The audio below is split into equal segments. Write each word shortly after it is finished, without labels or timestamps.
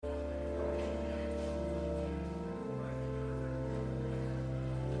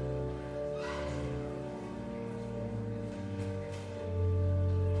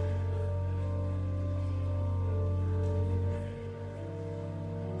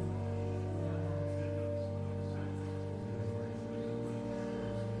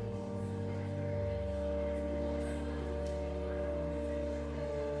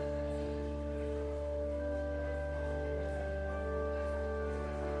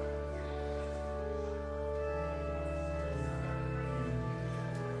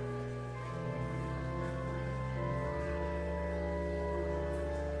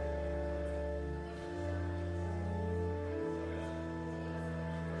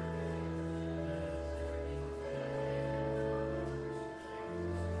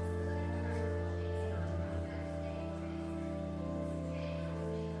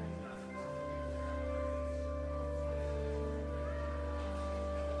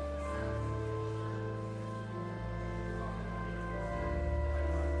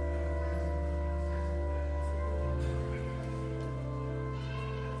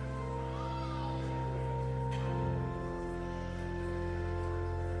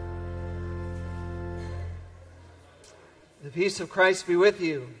The peace of Christ be with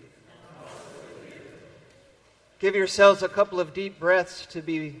you. Give yourselves a couple of deep breaths to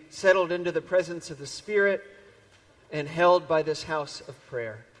be settled into the presence of the Spirit and held by this house of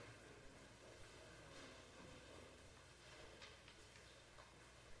prayer.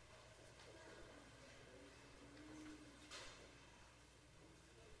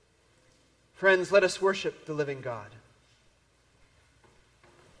 Friends, let us worship the living God.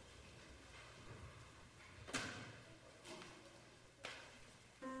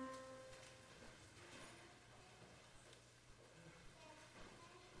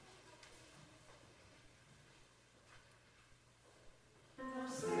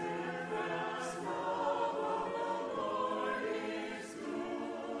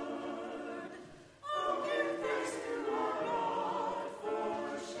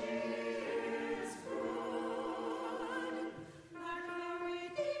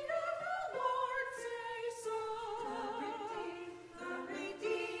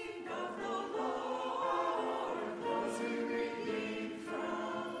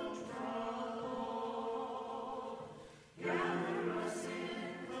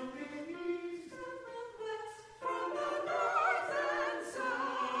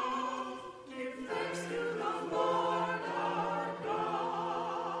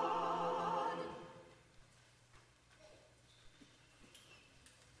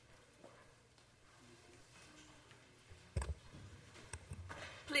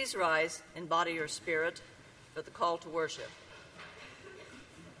 Please rise and body your spirit for the call to worship.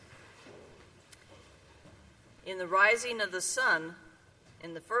 In the rising of the sun,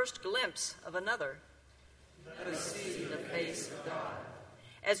 in the first glimpse of another, let us see the face of God.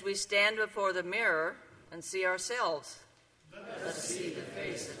 As we stand before the mirror and see ourselves, let us see the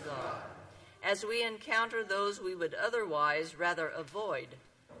face of God. As we encounter those we would otherwise rather avoid,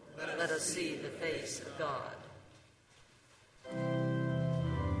 let us see the face of God.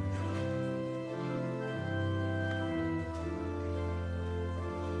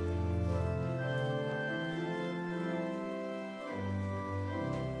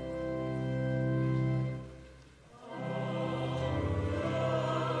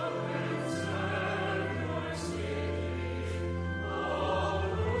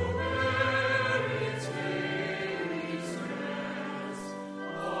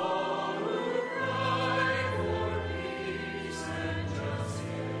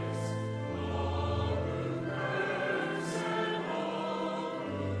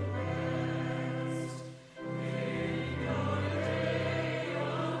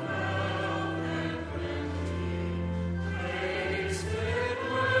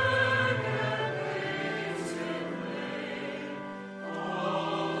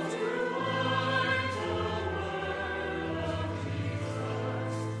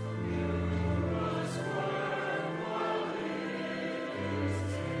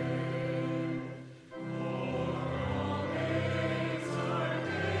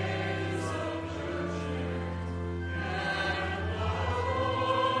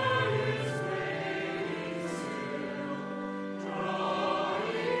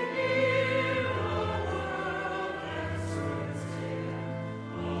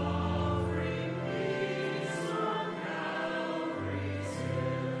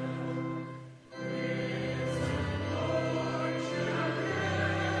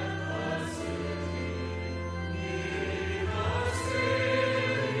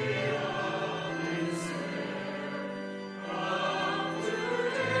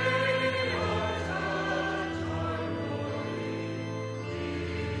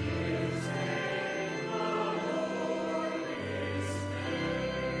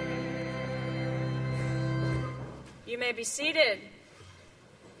 You may be seated.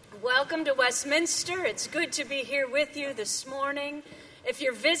 Welcome to Westminster. It's good to be here with you this morning. If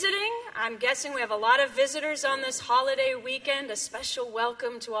you're visiting, I'm guessing we have a lot of visitors on this holiday weekend. A special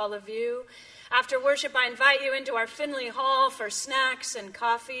welcome to all of you. After worship, I invite you into our Finley Hall for snacks and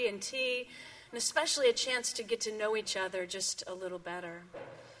coffee and tea, and especially a chance to get to know each other just a little better.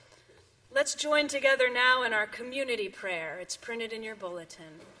 Let's join together now in our community prayer. It's printed in your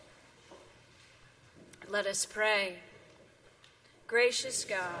bulletin. Let us pray. Gracious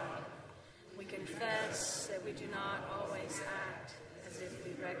God, we confess that we do not always act as if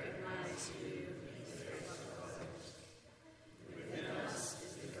we recognize you. Within us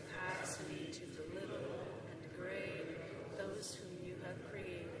is the capacity to belittle and degrade those whom you have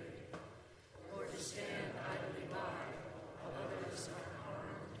created, or to stand idly by while others are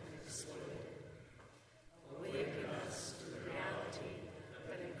harmed and exploited. Awaken us to the reality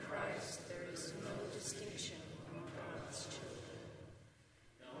that in Christ there is no distinction among God's children.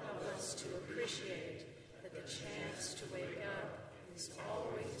 Help us to appreciate that the chance to wake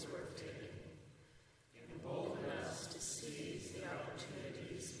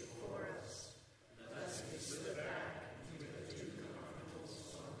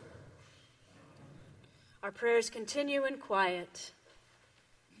Our prayers continue in quiet.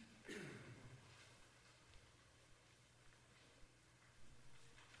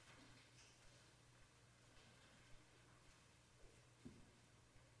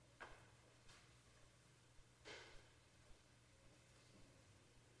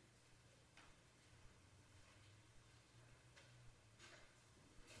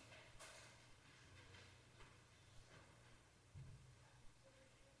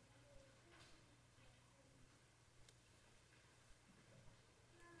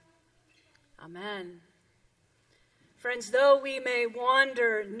 Amen. Friends, though we may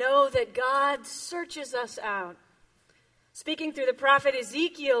wander, know that God searches us out. Speaking through the prophet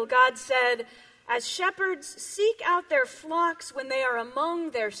Ezekiel, God said, "As shepherds seek out their flocks when they are among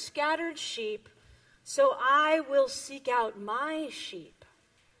their scattered sheep, so I will seek out my sheep."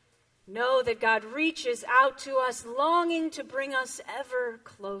 Know that God reaches out to us, longing to bring us ever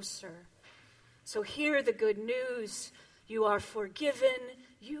closer. So hear the good news. You are forgiven.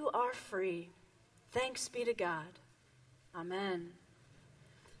 You are free. Thanks be to God. Amen.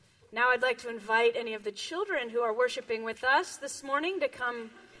 Now I'd like to invite any of the children who are worshiping with us this morning to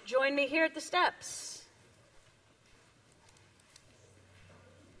come join me here at the steps.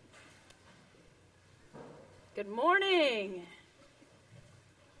 Good morning.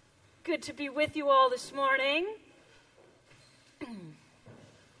 Good to be with you all this morning.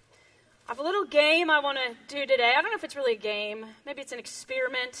 I have a little game I want to do today. I don't know if it's really a game. Maybe it's an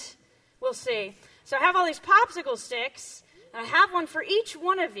experiment. We'll see. So I have all these popsicle sticks, and I have one for each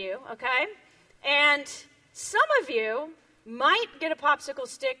one of you, okay? And some of you might get a popsicle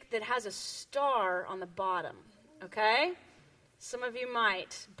stick that has a star on the bottom, okay? Some of you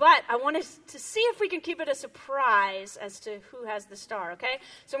might. But I want to see if we can keep it a surprise as to who has the star, okay?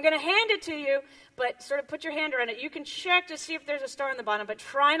 So I'm going to hand it to you, but sort of put your hand around it. You can check to see if there's a star on the bottom, but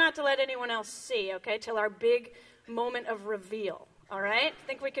try not to let anyone else see, okay, till our big moment of reveal, all right?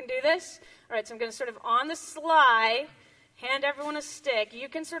 Think we can do this? All right, so I'm going to sort of on the sly hand everyone a stick. You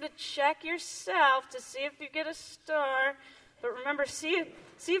can sort of check yourself to see if you get a star, but remember, see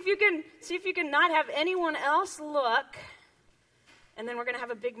if you can not have anyone else look. And then we're going to have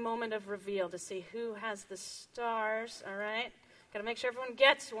a big moment of reveal to see who has the stars, all right? Got to make sure everyone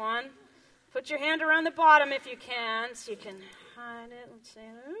gets one. Put your hand around the bottom if you can, so you can hide it. Let's see.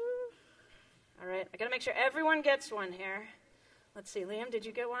 Ooh. All right, I got to make sure everyone gets one here. Let's see, Liam, did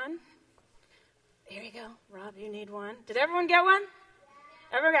you get one? Here you go. Rob, you need one. Did everyone get one?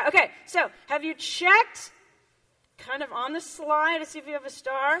 Everyone got. Okay, so have you checked kind of on the sly to see if you have a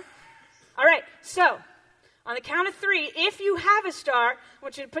star? All right, so on the count of 3, if you have a star, I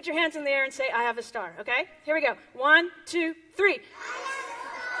want you to put your hands in the air and say, "I have a star," okay? Here we go. 1, 2, 3.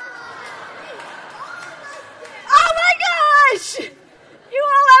 Oh my gosh! You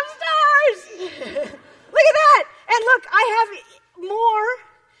all have stars! Look at that! And look, I have more,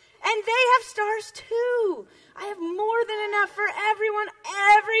 and they have stars too. I have more than enough for everyone.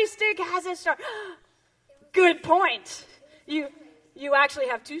 Every stick has a star. Good point. You actually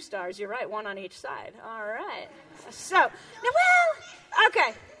have 2 stars. You're right, 1 on each side. All right. So,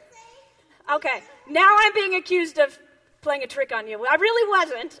 okay. Now I'm being accused of playing a trick on you. I really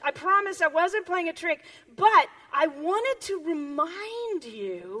wasn't. I promise I wasn't playing a trick. But I wanted to remind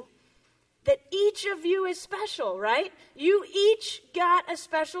you that each of you is special, right? You each got a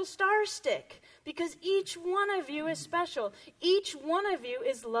special star stick because each one of you is special. Each one of you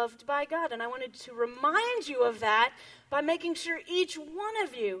is loved by God. And I wanted to remind you of that by making sure each one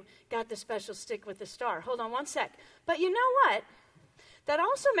of you got the special stick with the star. Hold on one sec. But you know what? That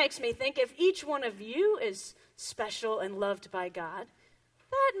also makes me think if each one of you is special and loved by God,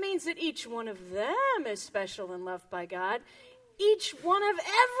 that means that each one of them is special and loved by God. Each one of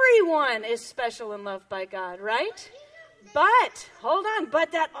everyone is special and loved by God, right? But, hold on,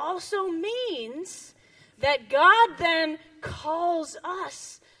 but that also means that God then calls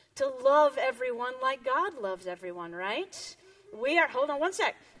us to love everyone like God loves everyone, right? Hold on one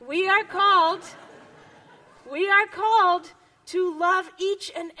sec. We are called to love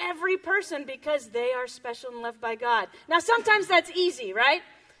each and every person because they are special and loved by God. Now, sometimes that's easy, right?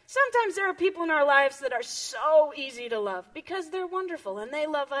 Sometimes there are people in our lives that are so easy to love because they're wonderful and they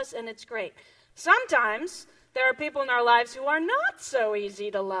love us and it's great. Sometimes there are people in our lives who are not so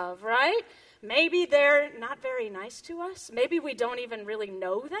easy to love, right? Maybe they're not very nice to us. Maybe we don't even really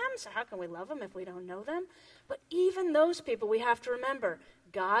know them, so how can we love them if we don't know them? But even those people, we have to remember,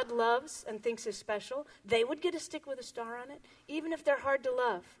 God loves and thinks is special. They would get a stick with a star on it, even if they're hard to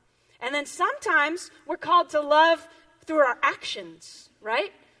love. And then sometimes we're called to love through our actions,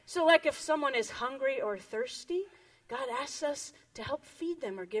 right? So like if someone is hungry or thirsty, God asks us to help feed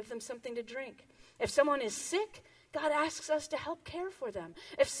them or give them something to drink. If someone is sick, God asks us to help care for them.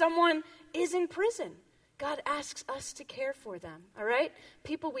 If someone is in prison, God asks us to care for them, all right?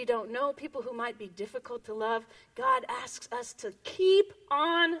 People we don't know, people who might be difficult to love, God asks us to keep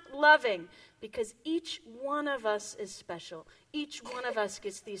on loving because each one of us is special. Each one of us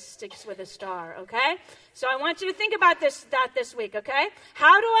gets these sticks with a star, okay? So I want you to think about that this week, okay?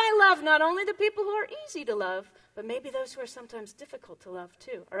 How do I love not only the people who are easy to love, but maybe those who are sometimes difficult to love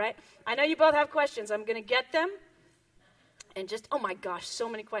too, all right? I know you both have questions. I'm going to get them. And just, oh my gosh, so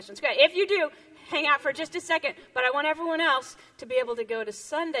many questions. Okay, if you do, hang out for just a second. But I want everyone else to be able to go to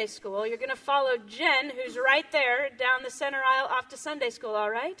Sunday school. You're going to follow Jen, who's right there down the center aisle off to Sunday school,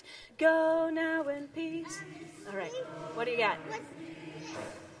 all right? Go now in peace. All right, what do you got?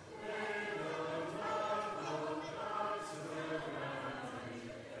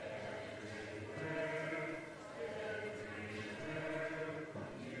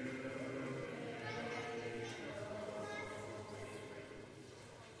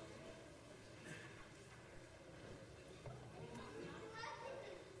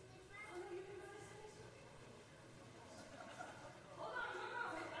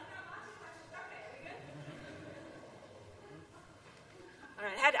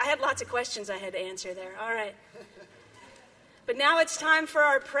 I had lots of questions I had to answer there. All right. But now it's time for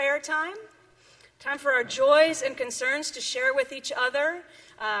our prayer time for our joys and concerns to share with each other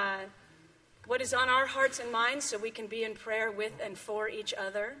what is on our hearts and minds so we can be in prayer with and for each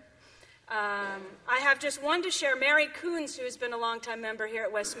other. I have just one to share. Mary Coons, who has been a longtime member here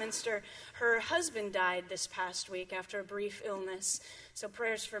at Westminster, her husband died this past week after a brief illness. So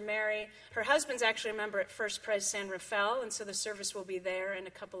prayers for Mary. Her husband's actually a member at First Pres San Rafael, and so the service will be there in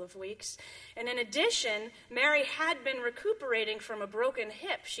a couple of weeks. And in addition, Mary had been recuperating from a broken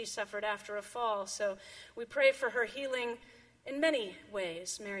hip she suffered after a fall. So we pray for her healing in many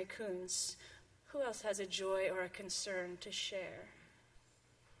ways, Mary Coons. Who else has a joy or a concern to share?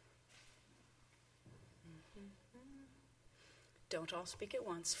 Don't all speak at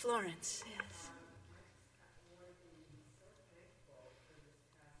once. Florence, yes.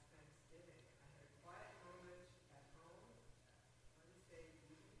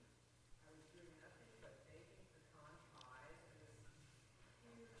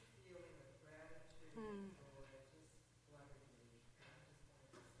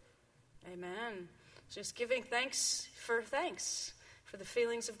 Amen. Just giving thanks for the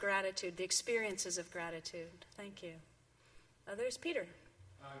feelings of gratitude, the experiences of gratitude. Thank you. Others, Peter.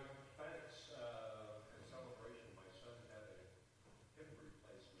 Thanks. In celebration, my son had a hip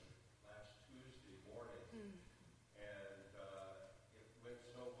replacement last Tuesday morning, and it went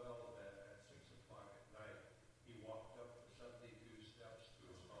so well that at 6 o'clock at night, he walked up the 72 steps to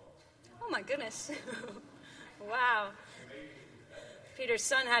his home. Oh my goodness! Wow. Peter's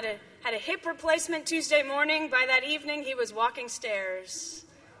son had a hip replacement Tuesday morning. By that evening, he was walking stairs.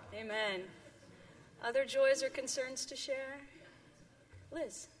 Amen. Other joys or concerns to share?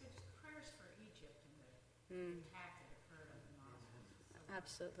 Liz. Prayers for Egypt and the attack that occurred at the mosque.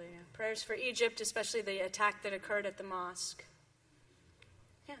 Absolutely. Yeah. Prayers for Egypt, especially the attack that occurred at the mosque.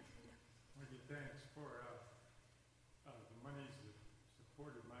 Yeah. I give thanks for the monies that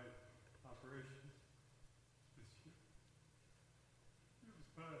supported my operation this year. It was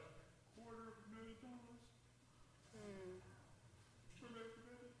about $250,000 for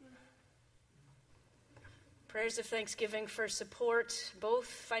everything. Prayers of thanksgiving for support, both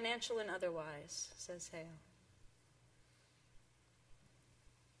financial and otherwise, says Hale.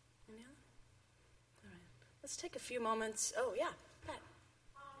 Any other? All right. Let's take a few moments. Oh, yeah, Pat.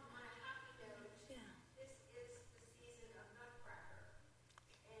 On a happy note, Yeah. this is the season of Nutcracker,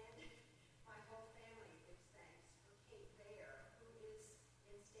 and my whole family gives thanks for Kate Bayer, who is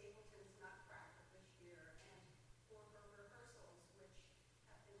in Stapleton's Nutcracker this year, and for her rehearsals, which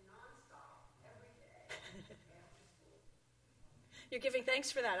have been nonstop every day after school. You're giving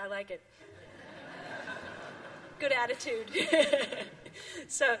thanks for that. I like it. Good attitude.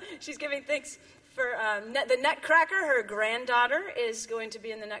 So she's giving thanks for the Nutcracker. Her granddaughter is going to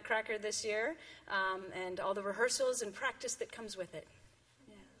be in the Nutcracker this year, and all the rehearsals and practice that comes with it.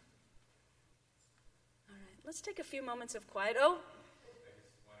 Yeah. All right. Let's take a few moments of quiet. Oh,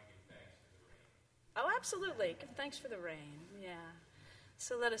 absolutely. Give thanks for the rain. Yeah.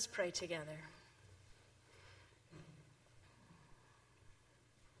 So let us pray together.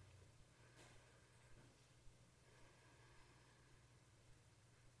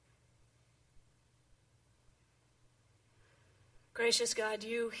 Gracious God,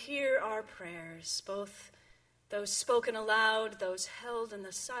 you hear our prayers, both those spoken aloud, those held in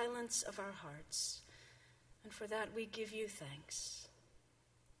the silence of our hearts. And for that we give you thanks.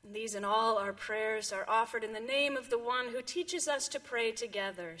 And these and all our prayers are offered in the name of the one who teaches us to pray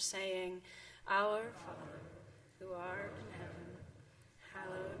together, saying, Our Father, who art in heaven,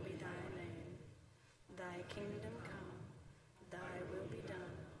 hallowed be thy name. Thy kingdom come, thy will be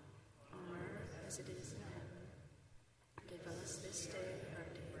done, on earth as it is in heaven. Give us this day our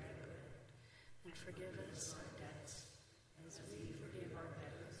daily bread, and forgive us our debts, as we forgive our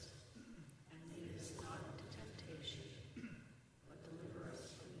debtors. And lead us not into temptation, but deliver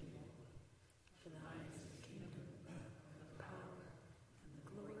us from evil. For thine is the kingdom, the power, and the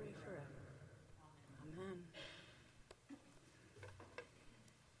glory forever. Amen.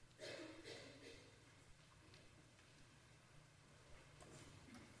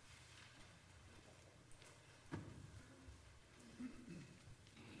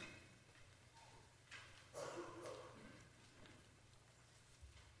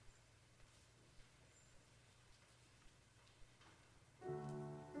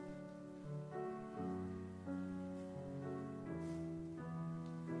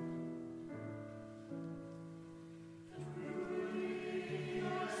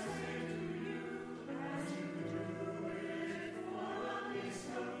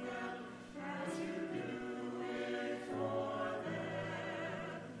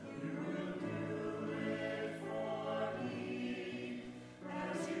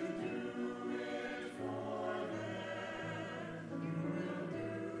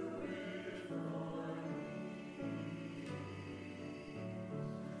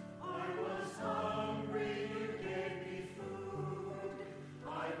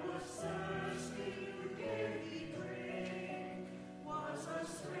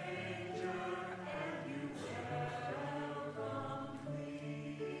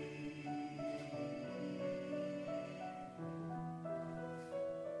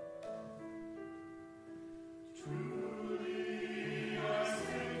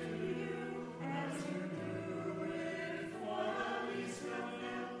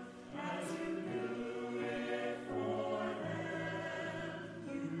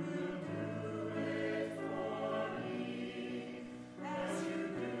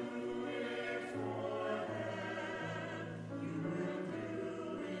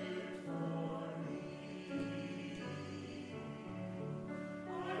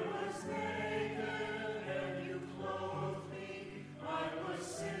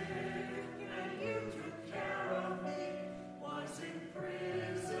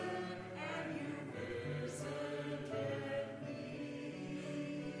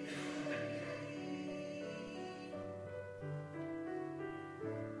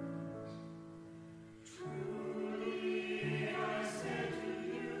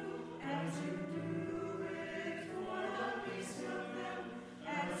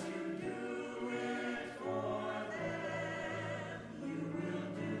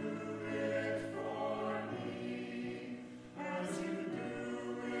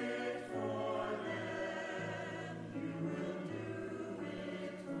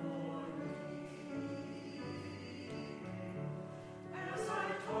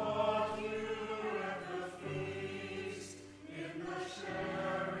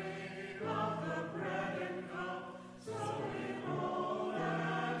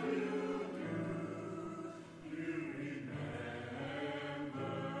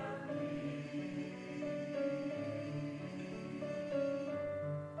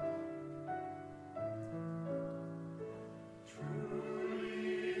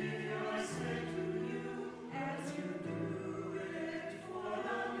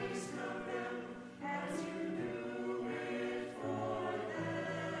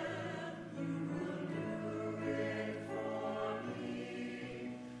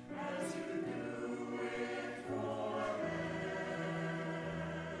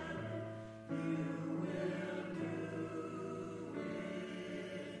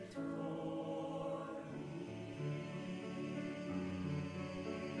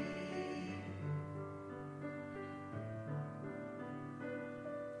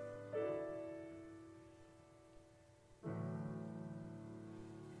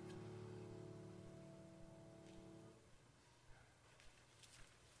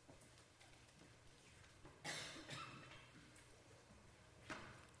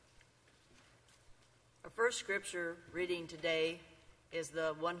 Our first scripture reading today is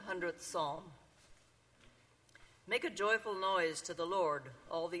the 100th Psalm. Make a joyful noise to the Lord,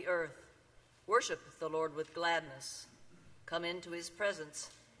 all the earth. Worship the Lord with gladness. Come into his presence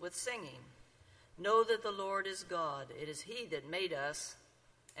with singing. Know that the Lord is God. It is he that made us,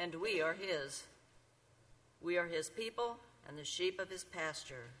 and we are his. We are his people and the sheep of his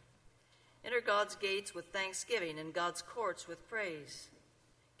pasture. Enter God's gates with thanksgiving and God's courts with praise.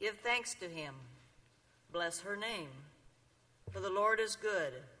 Give thanks to him. Bless her name. For the Lord is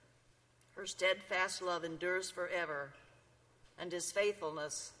good. Her steadfast love endures forever, and his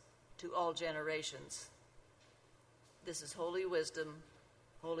faithfulness to all generations. This is holy wisdom,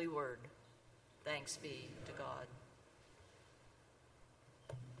 holy word. Thanks be to God.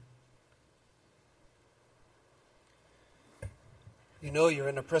 You know you're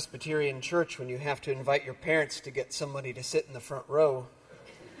in a Presbyterian church when you have to invite your parents to get somebody to sit in the front row.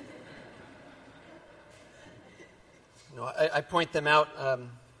 I point them out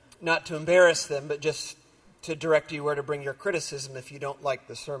not to embarrass them, but just to direct you where to bring your criticism if you don't like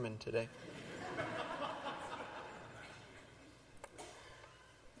the sermon today.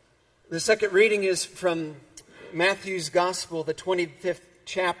 The second reading is from Matthew's Gospel, the 25th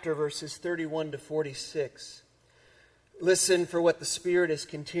chapter, verses 31 to 46. Listen for what the Spirit is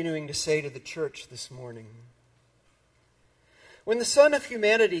continuing to say to the church this morning. When the Son of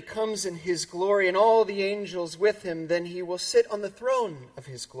Humanity comes in his glory and all the angels with him, then he will sit on the throne of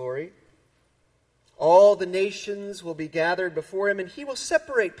his glory. All the nations will be gathered before him, and he will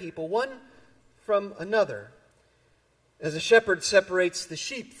separate people one from another, as a shepherd separates the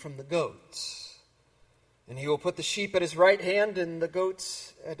sheep from the goats. And he will put the sheep at his right hand and the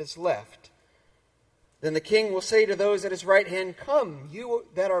goats at his left. Then the king will say to those at his right hand, "Come, you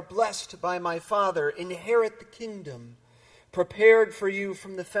that are blessed by my Father, inherit the kingdom prepared for you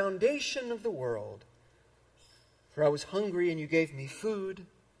from the foundation of the world. For I was hungry, and you gave me food.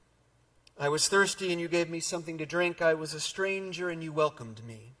 I was thirsty, and you gave me something to drink. I was a stranger, and you welcomed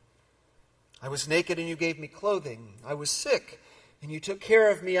me. I was naked, and you gave me clothing. I was sick, and you took care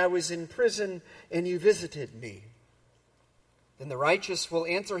of me. I was in prison, and you visited me." Then the righteous will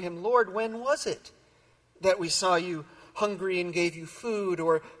answer him, "Lord, when was it that we saw you hungry and gave you food,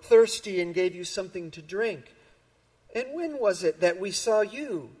 or thirsty and gave you something to drink? And when was it that we saw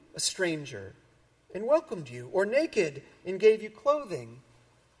you, a stranger, and welcomed you, or naked and gave you clothing?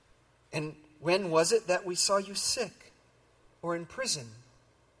 And when was it that we saw you sick or in prison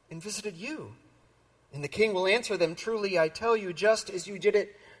and visited you?" And the king will answer them, "Truly I tell you, just as you did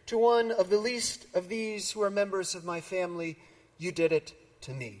it to one of the least of these who are members of my family, you did it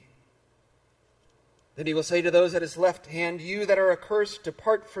to me." Then he will say to those at his left hand, "You that are accursed,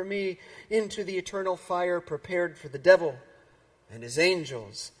 depart from me into the eternal fire prepared for the devil and his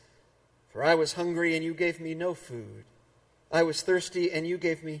angels. For I was hungry, and you gave me no food. I was thirsty, and you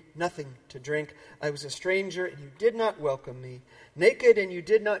gave me nothing to drink. I was a stranger, and you did not welcome me. Naked, and you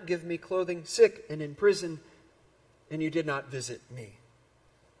did not give me clothing. Sick and in prison, and you did not visit me."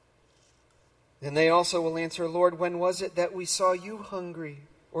 Then they also will answer, "Lord, when was it that we saw you hungry,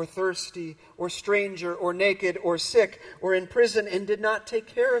 or thirsty, or stranger, or naked, or sick, or in prison, and did not take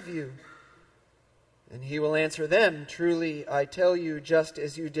care of you?" And he will answer them, "Truly I tell you, just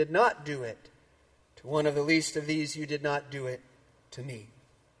as you did not do it to one of the least of these, you did not do it to me."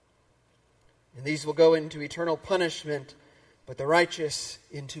 And these will go into eternal punishment, but the righteous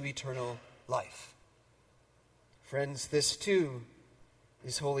into eternal life. Friends, this too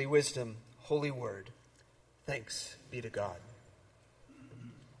is holy wisdom, holy word. Thanks be to God.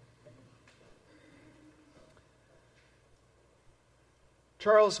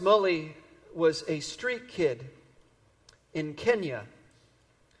 Charles Mully was a street kid in Kenya,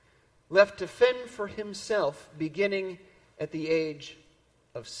 left to fend for himself beginning at the age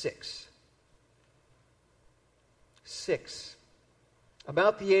of 6. 6.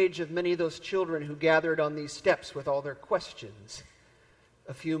 About the age of many of those children who gathered on these steps with all their questions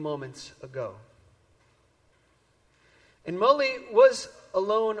a few moments ago. And Mully was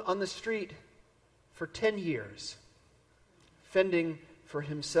alone on the street for 10 years, fending for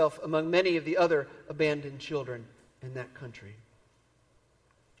himself among many of the other abandoned children in that country.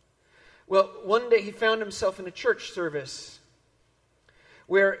 Well, one day he found himself in a church service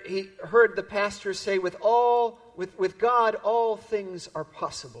where he heard the pastor say, with God, all things are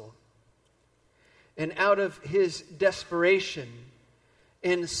possible. And out of his desperation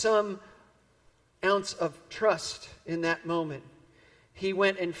and some ounce of trust in that moment, he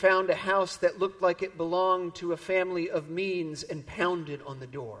went and found a house that looked like it belonged to a family of means and pounded on the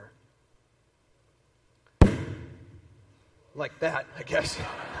door. Like that, I guess.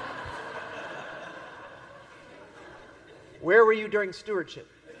 Where were you during stewardship?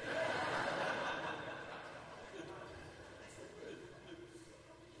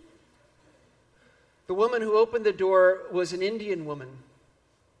 The woman who opened the door was an Indian woman.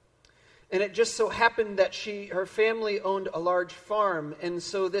 And it just so happened that her family owned a large farm, and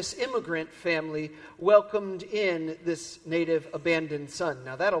so this immigrant family welcomed in this native abandoned son.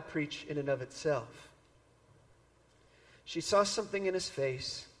 Now that'll preach in and of itself. She saw something in his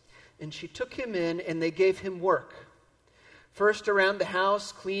face, and she took him in, and they gave him work. First around the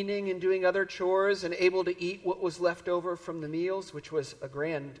house, cleaning and doing other chores, and able to eat what was left over from the meals, which was a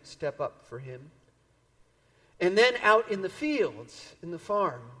grand step up for him. And then out in the fields, in the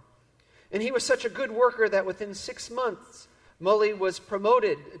farm. And he was such a good worker that within 6 months, Mully was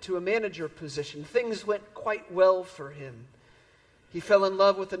promoted to a manager position. Things went quite well for him. He fell in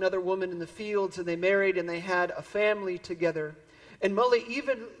love with another woman in the fields, and they married, and they had a family together. And Mully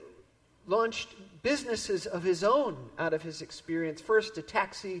even launched businesses of his own out of his experience. First, a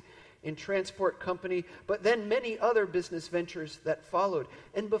taxi and transport company, but then many other business ventures that followed.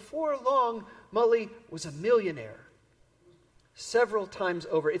 And before long, Mully was a millionaire. Several times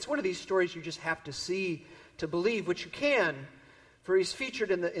over. It's one of these stories you just have to see to believe, which you can, for he's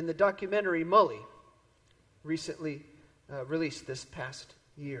featured in the documentary Mully, recently released this past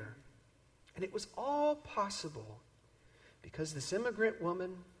year. And it was all possible because this immigrant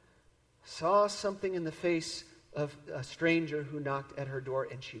woman saw something in the face of a stranger who knocked at her door,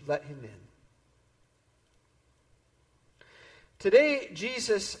 and she let him in. Today,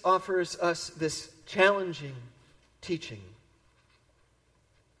 Jesus offers us this challenging teaching.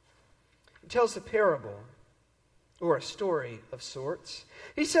 Tells a parable, or a story of sorts.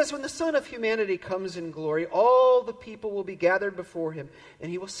 He says, when the Son of Humanity comes in glory, all the people will be gathered before him,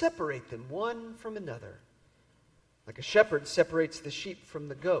 and he will separate them one from another, like a shepherd separates the sheep from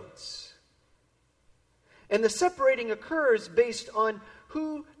the goats. And the separating occurs based on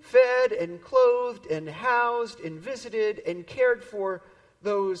who fed and clothed and housed and visited and cared for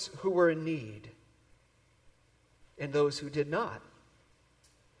those who were in need, and those who did not.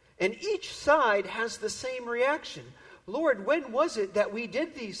 And each side has the same reaction. Lord, when was it that we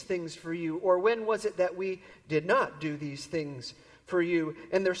did these things for you? Or when was it that we did not do these things for you?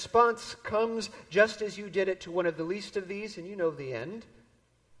 And the response comes, just as you did it to one of the least of these, and you know the end.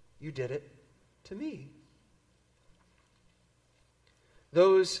 You did it to me.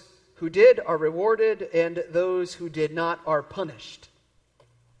 Those who did are rewarded, and those who did not are punished.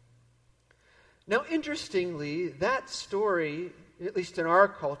 Now, interestingly, that story, at least in our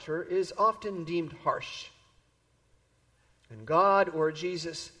culture, is often deemed harsh. And God or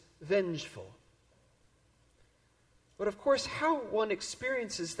Jesus vengeful. But of course, how one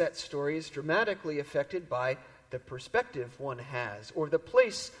experiences that story is dramatically affected by the perspective one has, or the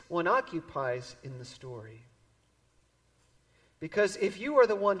place one occupies in the story. Because if you are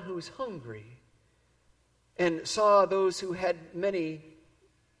the one who's hungry and saw those who had many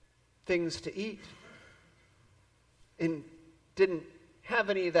things to eat and didn't have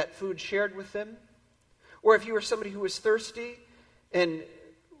any of that food shared with them, or if you were somebody who was thirsty and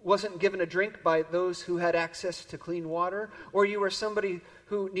wasn't given a drink by those who had access to clean water, or you were somebody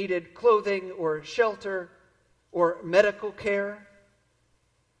who needed clothing or shelter or medical care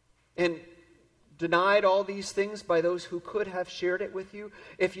and denied all these things by those who could have shared it with you,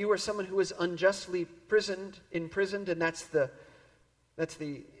 if you were someone who was unjustly imprisoned, and that's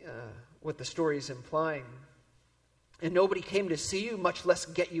what the story is implying, and nobody came to see you, much less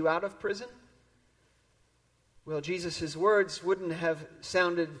get you out of prison, well, Jesus' words wouldn't have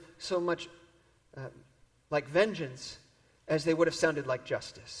sounded so much like vengeance as they would have sounded like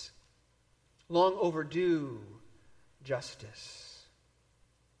justice. Long overdue justice.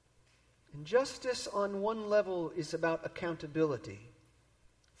 And justice on one level is about accountability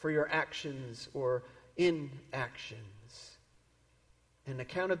for your actions or inactions. And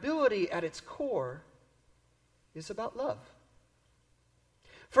accountability at its core is about love.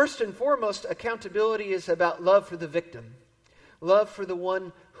 First and foremost, accountability is about love for the victim, love for the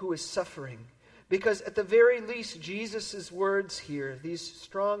one who is suffering. Because at the very least, Jesus' words here, these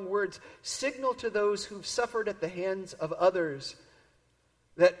strong words, signal to those who've suffered at the hands of others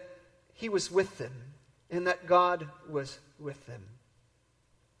that he was with them and that God was with them.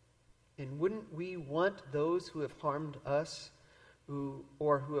 And wouldn't we want those who have harmed us who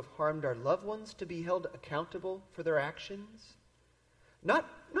have harmed our loved ones to be held accountable for their actions? Not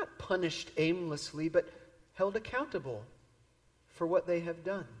punished aimlessly, but held accountable for what they have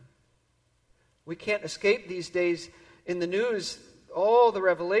done. We can't escape these days in the news all the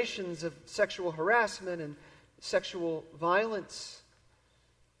revelations of sexual harassment and sexual violence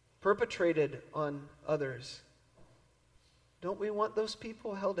perpetrated on others. Don't we want those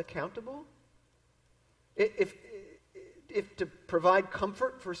people held accountable? If to provide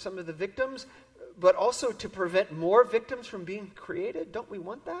comfort for some of the victims, but also to prevent more victims from being created, don't we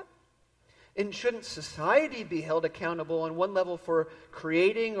want that? And shouldn't society be held accountable on one level for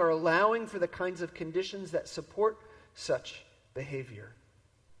creating or allowing for the kinds of conditions that support such behavior?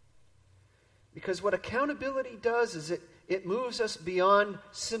 Because what accountability does is it moves us beyond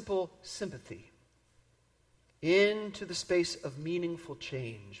simple sympathy into the space of meaningful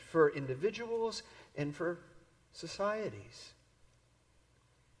change for individuals and for societies.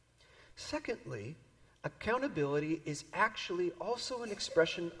 Secondly, accountability is actually also an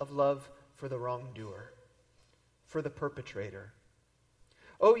expression of love for the wrongdoer, for the perpetrator.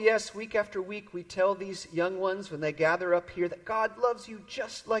 Oh yes, week after week we tell these young ones when they gather up here that God loves you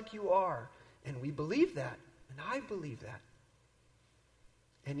just like you are. And we believe that, and I believe that.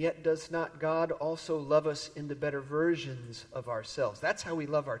 And yet does not God also love us into better versions of ourselves? That's how we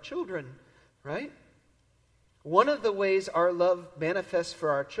love our children, right? One of the ways our love manifests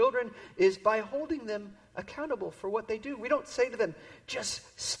for our children is by holding them accountable for what they do. We don't say to them, just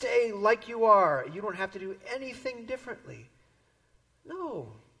stay like you are. You don't have to do anything differently.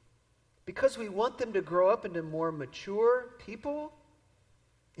 No. Because we want them to grow up into more mature people,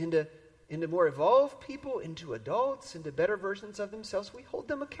 into more evolved people, into adults, into better versions of themselves. We hold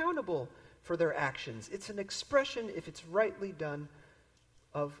them accountable for their actions. It's an expression, if it's rightly done,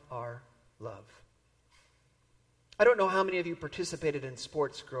 of our love. I don't know how many of you participated in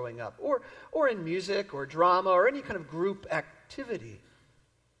sports growing up, or in music or drama or any kind of group activity.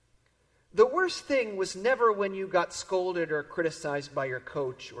 The worst thing was never when you got scolded or criticized by your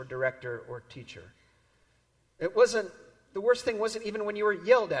coach or director or teacher. The worst thing wasn't even when you were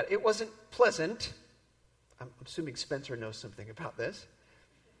yelled at. It wasn't pleasant. I'm assuming Spencer knows something about this.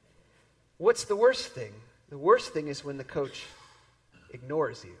 What's the worst thing? The worst thing is when the coach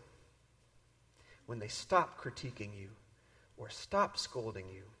ignores you, when they stop critiquing you or stop scolding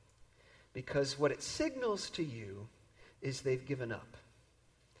you, because what it signals to you is they've given up.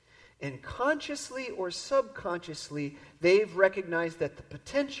 And consciously or subconsciously, they've recognized that the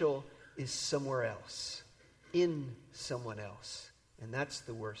potential is somewhere else, in someone else. And that's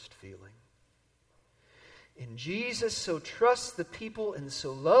the worst feeling. And Jesus so trusts the people and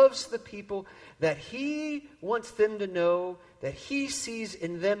so loves the people that he wants them to know that he sees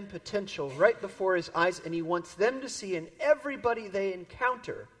in them potential right before his eyes, and he wants them to see in everybody they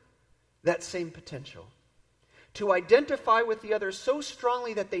encounter that same potential. To identify with the other so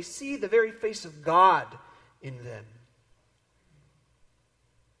strongly that they see the very face of God in them.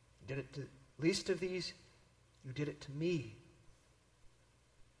 You did it to the least of these, you did it to me.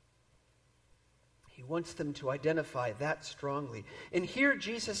 He wants them to identify that strongly. And here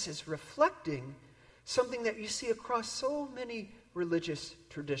Jesus is reflecting something that you see across so many religious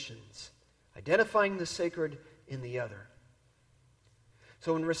traditions, identifying the sacred in the other.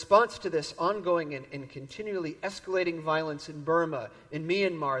 So in response to this ongoing and continually escalating violence in Burma, in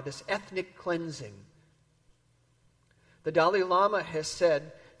Myanmar, this ethnic cleansing, the Dalai Lama has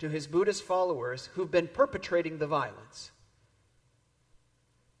said to his Buddhist followers who've been perpetrating the violence,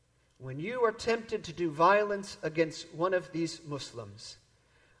 when you are tempted to do violence against one of these Muslims,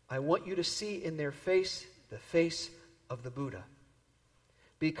 I want you to see in their face the face of the Buddha.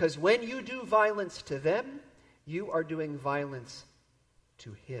 Because when you do violence to them, you are doing violence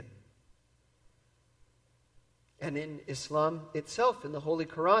to him. And in Islam itself, in the Holy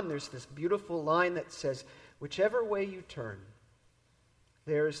Quran, there's this beautiful line that says, whichever way you turn,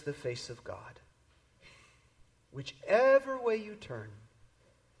 there is the face of God. Whichever way you turn,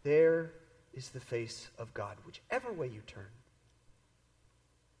 there is the face of God. Whichever way you turn.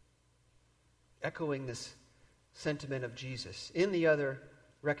 Echoing this sentiment of Jesus. In the other,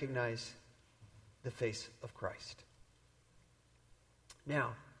 recognize the face of Christ.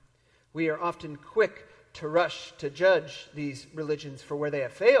 Now, we are often quick to rush to judge these religions for where they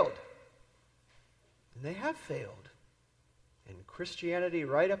have failed. And they have failed. And Christianity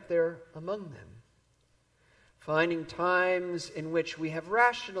right up there among them. Finding times in which we have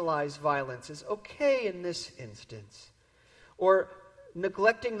rationalized violence is okay in this instance. Or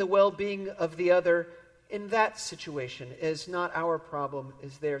neglecting the well-being of the other in that situation is not our problem,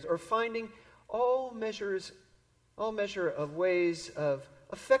 is theirs. Or finding all measure of ways of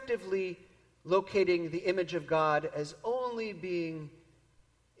effectively locating the image of God as only being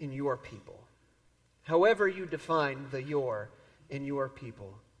in your people. However you define the your in your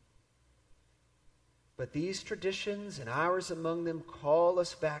people. But these traditions and ours among them call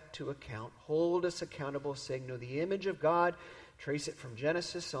us back to account, hold us accountable, saying, no, the image of God, trace it from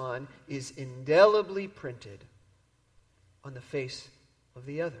Genesis on, is indelibly printed on the face of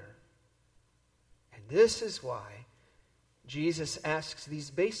the other. And this is why Jesus asks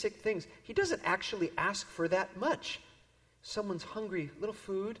these basic things. He doesn't actually ask for that much. Someone's hungry, little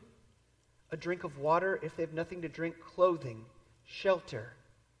food, a drink of water if they have nothing to drink, clothing, shelter,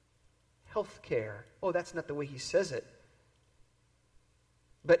 health care. Oh, that's not the way he says it.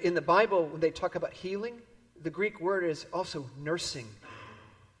 But in the Bible, when they talk about healing, the Greek word is also nursing,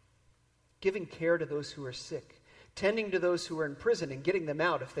 giving care to those who are sick, tending to those who are in prison and getting them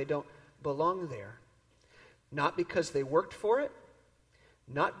out if they don't belong there. Not because they worked for it,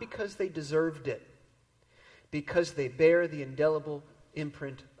 not because they deserved it, because they bear the indelible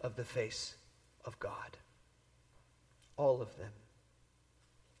imprint of the face of God. All of them.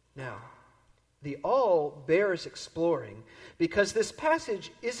 Now, the all bears exploring because this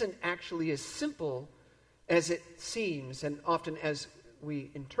passage isn't actually as simple as it seems and often as we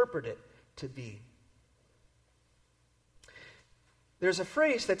interpret it to be. There's a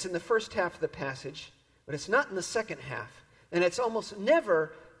phrase that's in the first half of the passage, but it's not in the second half. And it's almost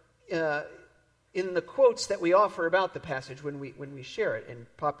never in the quotes that we offer about the passage when we share it in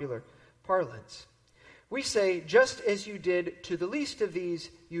popular parlance. We say, just as you did to the least of these,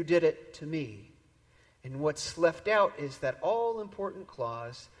 you did it to me. And what's left out is that all-important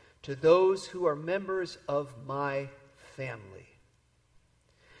clause, to those who are members of my family.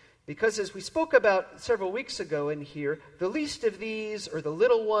 Because as we spoke about several weeks ago in here, the least of these, or the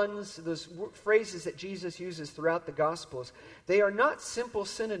little ones, those phrases that Jesus uses throughout the Gospels, they are not simple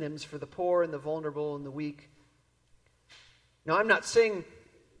synonyms for the poor and the vulnerable and the weak. Now, I'm not saying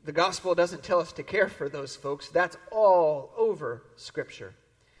the Gospel doesn't tell us to care for those folks. That's all over Scripture.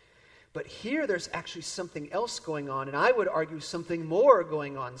 But here there's actually something else going on, and I would argue something more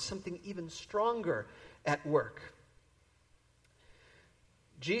going on, something even stronger at work.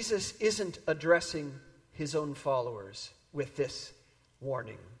 Jesus isn't addressing his own followers with this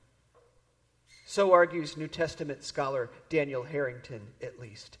warning. So argues New Testament scholar Daniel Harrington, at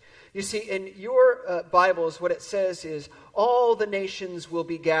least. You see, in your Bibles, what it says is, all the nations will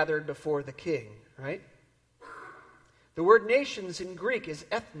be gathered before the king, right? The word nations in Greek is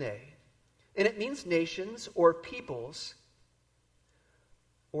ethne, and it means nations or peoples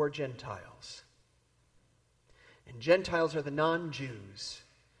or Gentiles. And Gentiles are the non-Jews.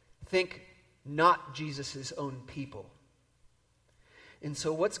 Think not Jesus' own people. And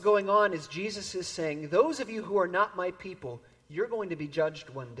so what's going on is Jesus is saying, those of you who are not my people, you're going to be judged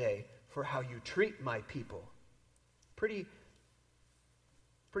one day for how you treat my people. Pretty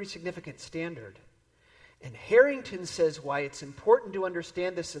significant standard. And Harrington says why it's important to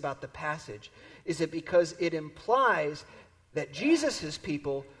understand this about the passage is it because it implies that Jesus'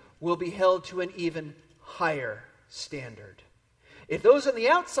 people will be held to an even higher standard. If those on the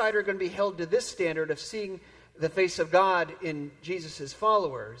outside are going to be held to this standard of seeing the face of God in Jesus'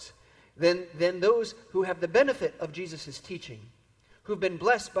 followers, then those who have the benefit of Jesus' teaching, who've been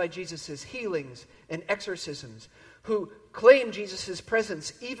blessed by Jesus' healings and exorcisms, who claim Jesus'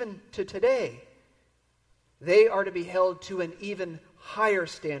 presence even to today, they are to be held to an even higher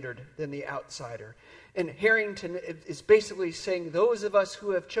standard than the outsider. And Harrington is basically saying those of us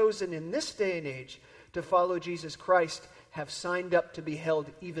who have chosen in this day and age to follow Jesus Christ have signed up to be held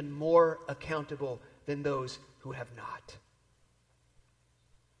even more accountable than those who have not.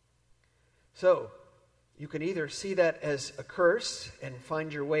 So, you can either see that as a curse and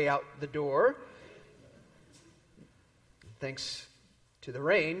find your way out the door. Thanks to the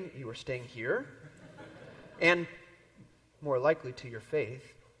rain, you are staying here. And more likely to your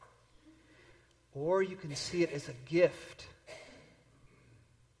faith. Or you can see it as a gift.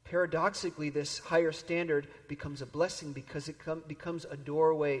 Paradoxically, this higher standard becomes a blessing because it becomes a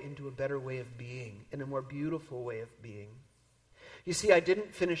doorway into a better way of being, and a more beautiful way of being. You see, I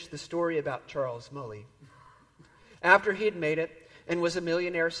didn't finish the story about Charles Mully. After he had made it and was a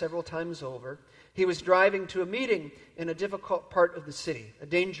millionaire several times over, he was driving to a meeting in a difficult part of the city, a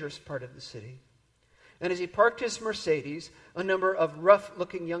dangerous part of the city. And as he parked his Mercedes, a number of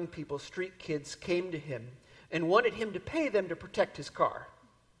rough-looking young people, street kids, came to him and wanted him to pay them to protect his car.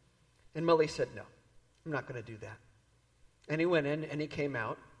 And Mully said, no, I'm not going to do that. And he went in and he came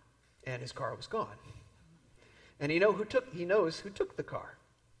out and his car was gone. And he knows who took the car.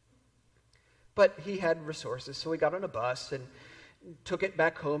 But he had resources, so he got on a bus and took it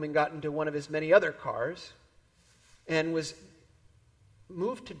back home and got into one of his many other cars and was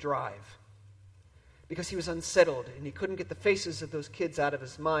moved to drive because he was unsettled and he couldn't get the faces of those kids out of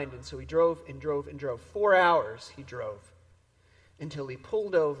his mind. And so he drove and drove and drove. 4 hours he drove until he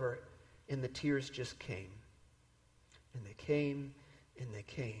pulled over and the tears just came. And they came and they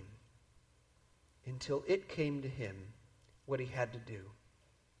came until it came to him what he had to do.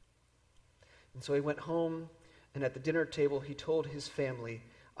 And so he went home, and at the dinner table he told his family,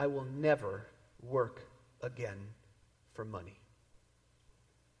 I will never work again for money.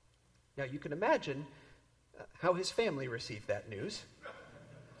 Now, you can imagine how his family received that news.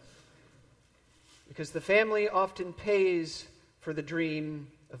 Because the family often pays for the dream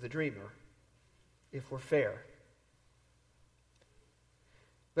of the dreamer, if we're fair.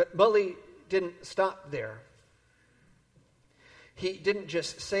 But Mully didn't stop there. He didn't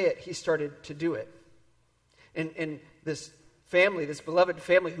just say it, he started to do it. And this family, this beloved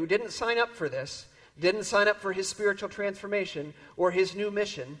family who didn't sign up for this, didn't sign up for his spiritual transformation or his new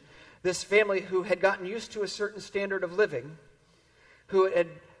mission, this family who had gotten used to a certain standard of living, who had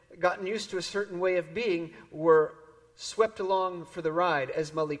gotten used to a certain way of being, were swept along for the ride as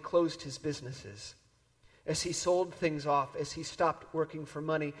Mully closed his businesses, as he sold things off, as he stopped working for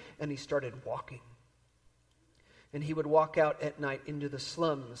money and he started walking. And he would walk out at night into the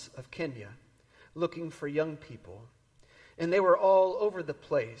slums of Kenya looking for young people. And they were all over the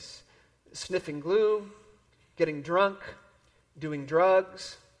place, sniffing glue, getting drunk, doing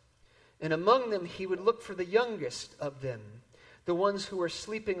drugs. And among them, he would look for the youngest of them, the ones who were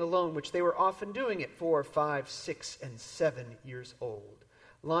sleeping alone, which they were often doing at 4, 5, 6, and 7 years old,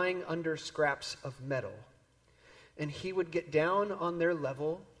 lying under scraps of metal. And he would get down on their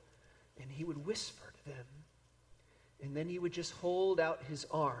level, and he would whisper to them. And then he would just hold out his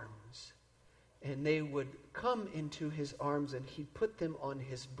arms, and they would come into his arms, and he'd put them on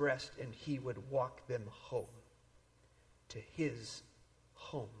his breast, and he would walk them home, to his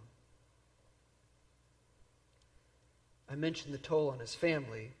home. I mentioned the toll on his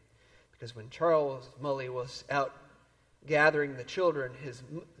family because when Charles Mully was out gathering the children, his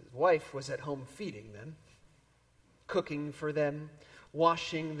wife was at home feeding them, cooking for them,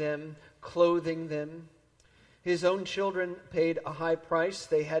 washing them, clothing them. His own children paid a high price.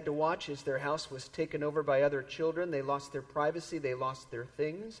 They had to watch as their house was taken over by other children. They lost their privacy. They lost their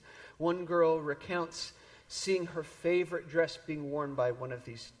things. One girl recounts seeing her favorite dress being worn by one of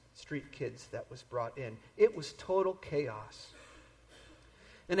these street kids that was brought in. It was total chaos.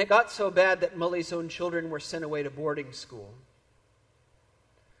 And it got so bad that Mully's own children were sent away to boarding school.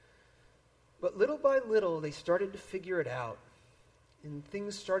 But little by little, they started to figure it out. And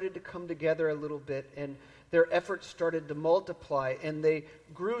things started to come together a little bit, and their efforts started to multiply, and they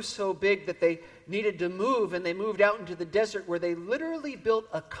grew so big that they needed to move, and they moved out into the desert where they literally built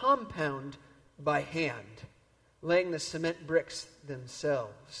a compound by hand, laying the cement bricks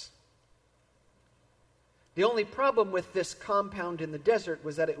themselves. The only problem with this compound in the desert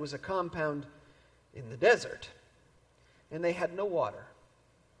was that it was a compound in the desert, and they had no water.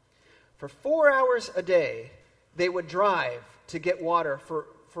 For 4 hours a day, they would drive to get water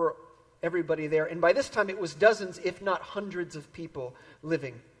for everybody there. And by this time, it was dozens, if not hundreds of people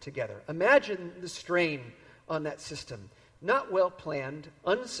living together. Imagine the strain on that system. Not well planned,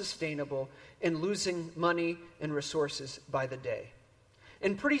 unsustainable, and losing money and resources by the day.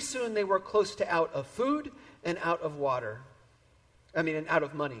 And pretty soon they were close to out of food and out of water. And out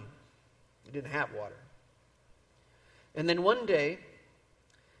of money. They didn't have water. And then one day,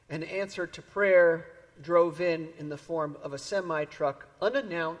 an answer to prayer drove in the form of a semi-truck,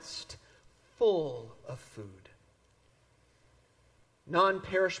 unannounced, full of food.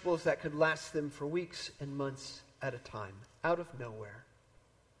 Non-perishables that could last them for weeks and months at a time, out of nowhere.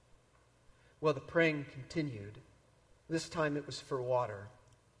 Well, the praying continued. This time it was for water.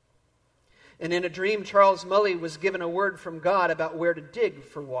 And in a dream, Charles Mully was given a word from God about where to dig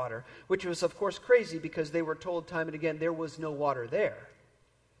for water, which was, of course, crazy because they were told time and again there was no water there.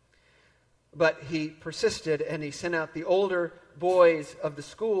 But he persisted, and he sent out the older boys of the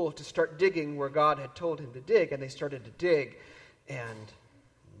school to start digging where God had told him to dig, and they started to dig, and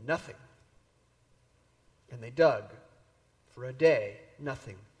nothing. And they dug for a day,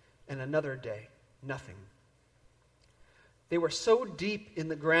 nothing, and another day, nothing. They were so deep in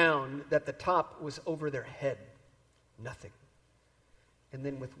the ground that the top was over their head, nothing. And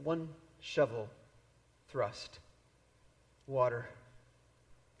then with one shovel thrust, water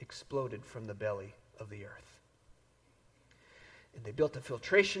exploded from the belly of the earth. And they built a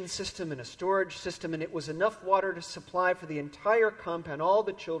filtration system and a storage system, and it was enough water to supply for the entire compound, all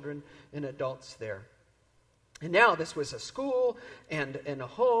the children and adults there. And now this was a school and a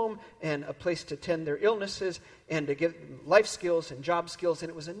home and a place to tend their illnesses and to give them life skills and job skills, and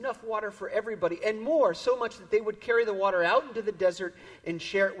it was enough water for everybody and more, so much that they would carry the water out into the desert and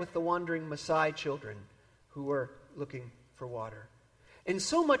share it with the wandering Maasai children who were looking for water. And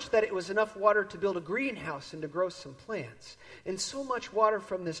so much that it was enough water to build a greenhouse and to grow some plants. And so much water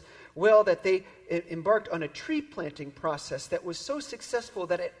from this well that they embarked on a tree planting process that was so successful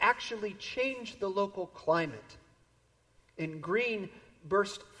that it actually changed the local climate. And green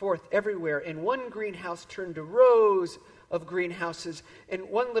burst forth everywhere. And one greenhouse turned to rows of greenhouses, and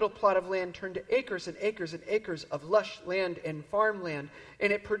one little plot of land turned to acres and acres and acres of lush land and farmland,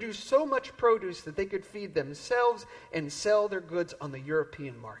 and it produced so much produce that they could feed themselves and sell their goods on the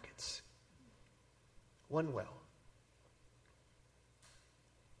European markets. One well.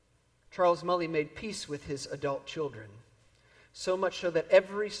 Charles Mully made peace with his adult children, so much so that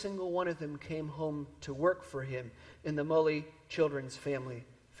every single one of them came home to work for him in the Mully Children's Family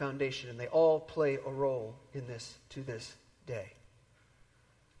Foundation, and they all play a role in this to this day.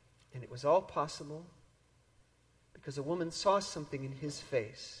 And it was all possible because a woman saw something in his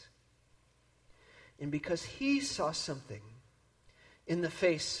face, and because he saw something in the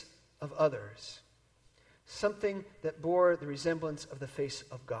face of others, something that bore the resemblance of the face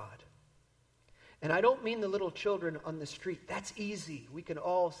of God. And I don't mean the little children on the street. That's easy. We can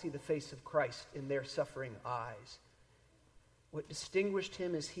all see the face of Christ in their suffering eyes. What distinguished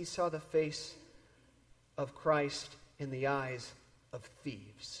him is he saw the face of Christ in the eyes of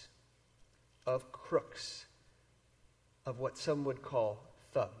thieves, of crooks, of what some would call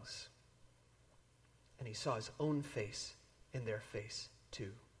thugs. And he saw his own face in their face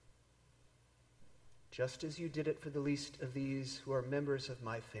too. Just as you did it for the least of these who are members of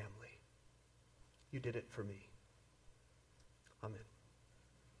my family, you did it for me. Amen.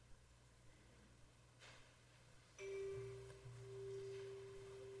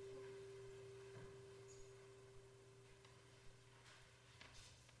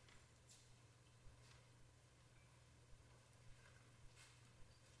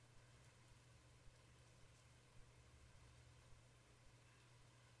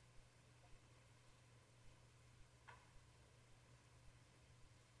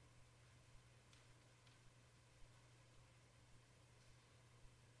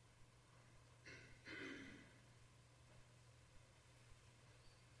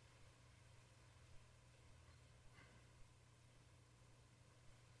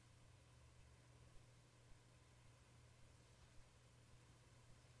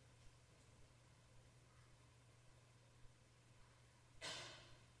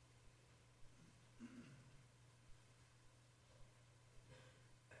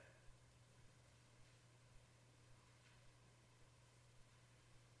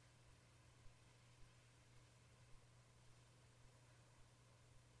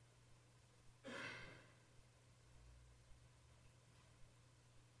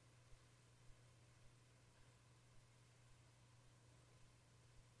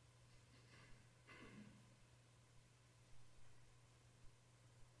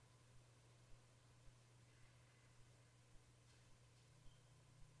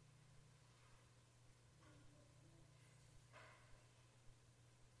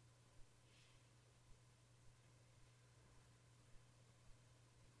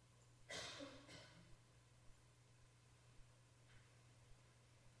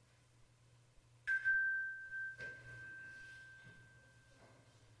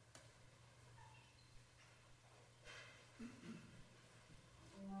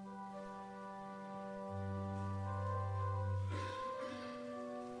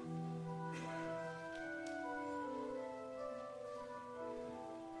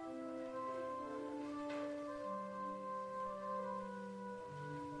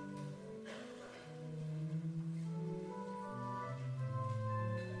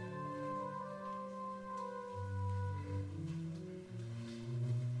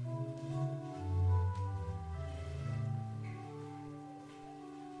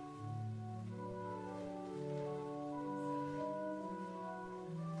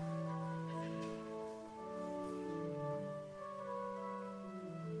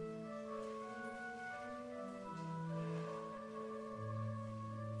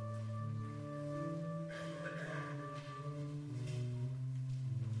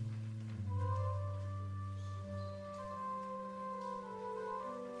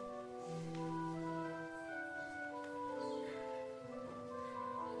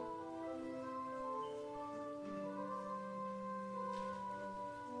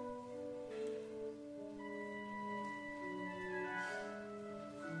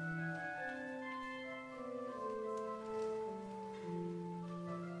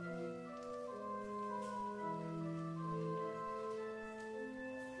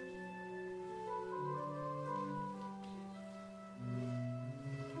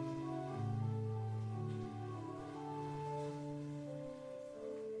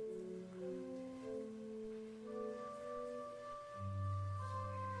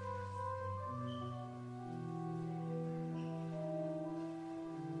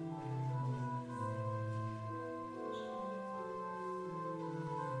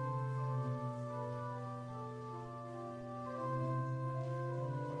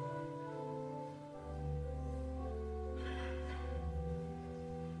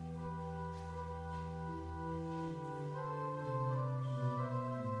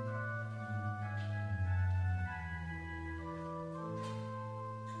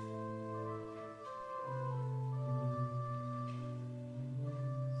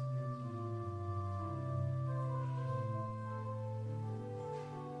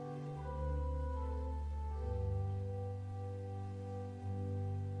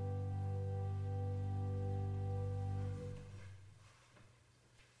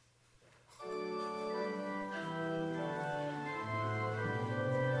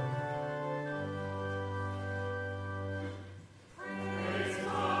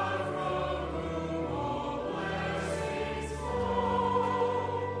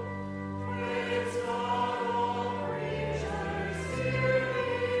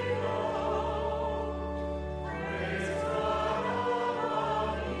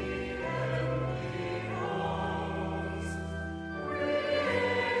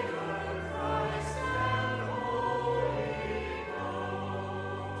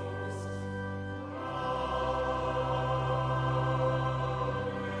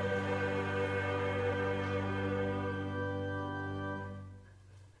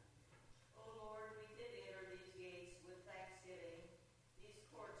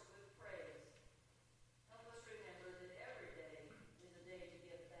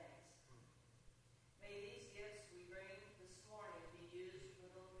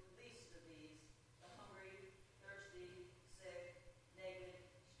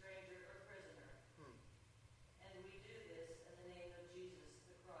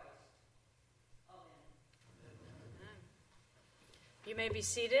 may be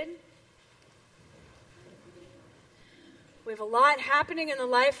seated. We have a lot happening in the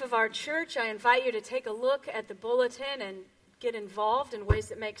life of our church. I invite you to take a look at the bulletin and get involved in ways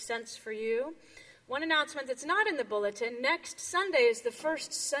that make sense for you. One announcement that's not in the bulletin: next Sunday is the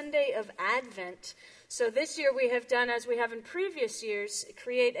first Sunday of Advent. So this year we have done, as we have in previous years,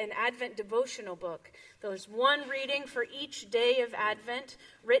 create an Advent devotional book. There's one reading for each day of Advent,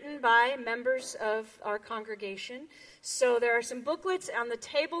 written by members of our congregation. So there are some booklets on the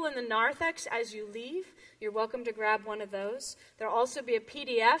table in the narthex as you leave. You're welcome to grab one of those. There'll also be a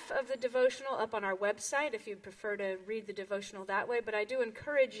PDF of the devotional up on our website if you'd prefer to read the devotional that way. But I do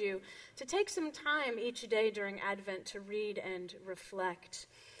encourage you to take some time each day during Advent to read and reflect.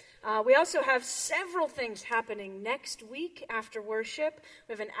 We also have several things happening next week after worship.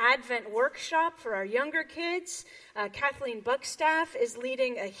 We have an Advent workshop for our younger kids. Kathleen Buckstaff is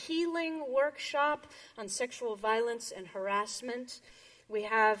leading a healing workshop on sexual violence and harassment. We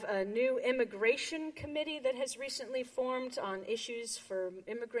have a new immigration committee that has recently formed on issues for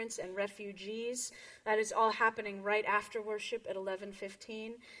immigrants and refugees. That is all happening right after worship at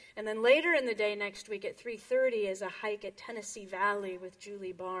 11:15. And then later in the day next week at 3:30 is a hike at Tennessee Valley with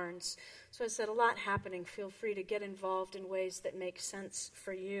Julie Barnes. So I said, a lot happening. Feel free to get involved in ways that make sense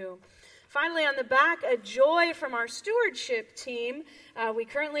for you. Finally, on the back, a joy from our stewardship team. We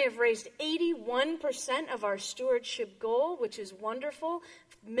currently have raised 81% of our stewardship goal, which is wonderful.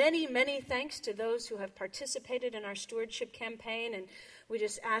 Many, many thanks to those who have participated in our stewardship campaign, and we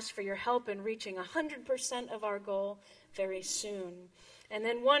just ask for your help in reaching 100% of our goal very soon. And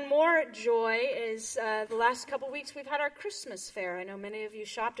then one more joy is the last couple weeks we've had our Christmas fair. I know many of you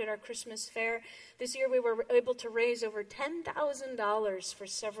shopped at our Christmas fair. This year we were able to raise over $10,000 for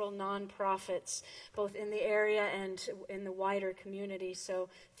several nonprofits, both in the area and in the wider community. So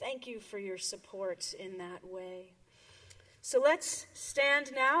thank you for your support in that way. So let's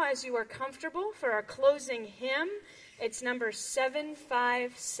stand now as you are comfortable for our closing hymn. It's number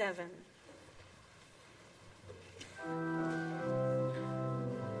 757.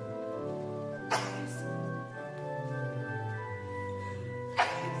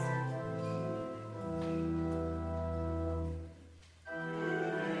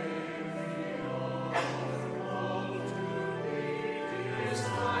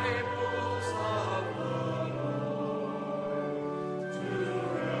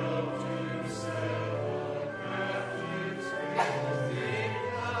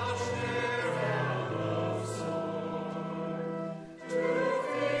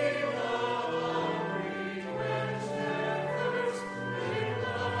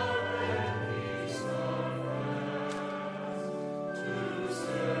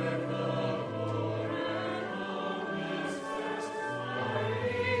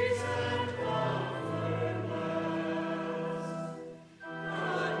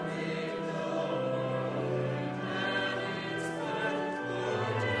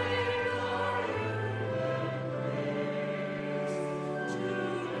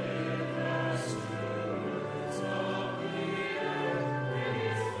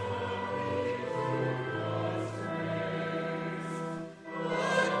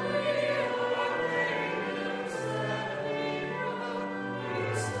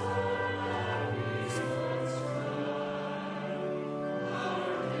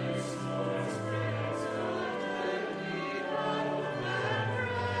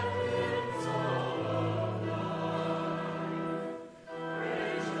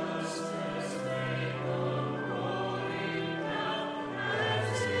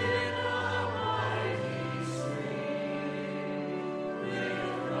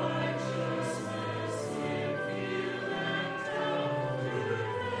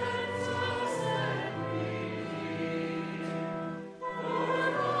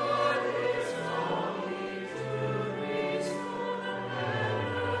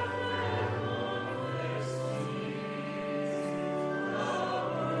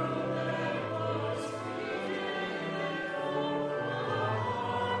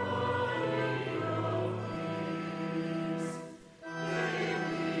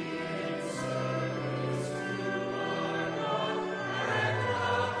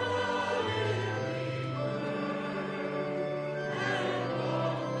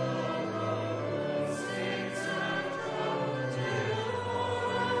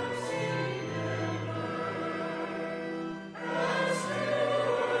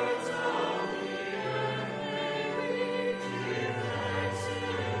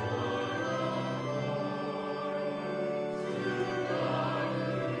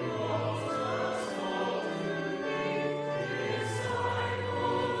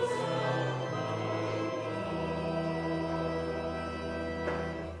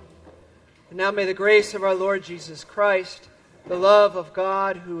 Now may the grace of our Lord Jesus Christ, the love of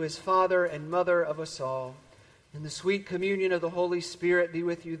God, who is Father and Mother of us all, and the sweet communion of the Holy Spirit be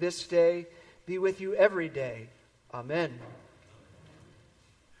with you this day, be with you every day. Amen.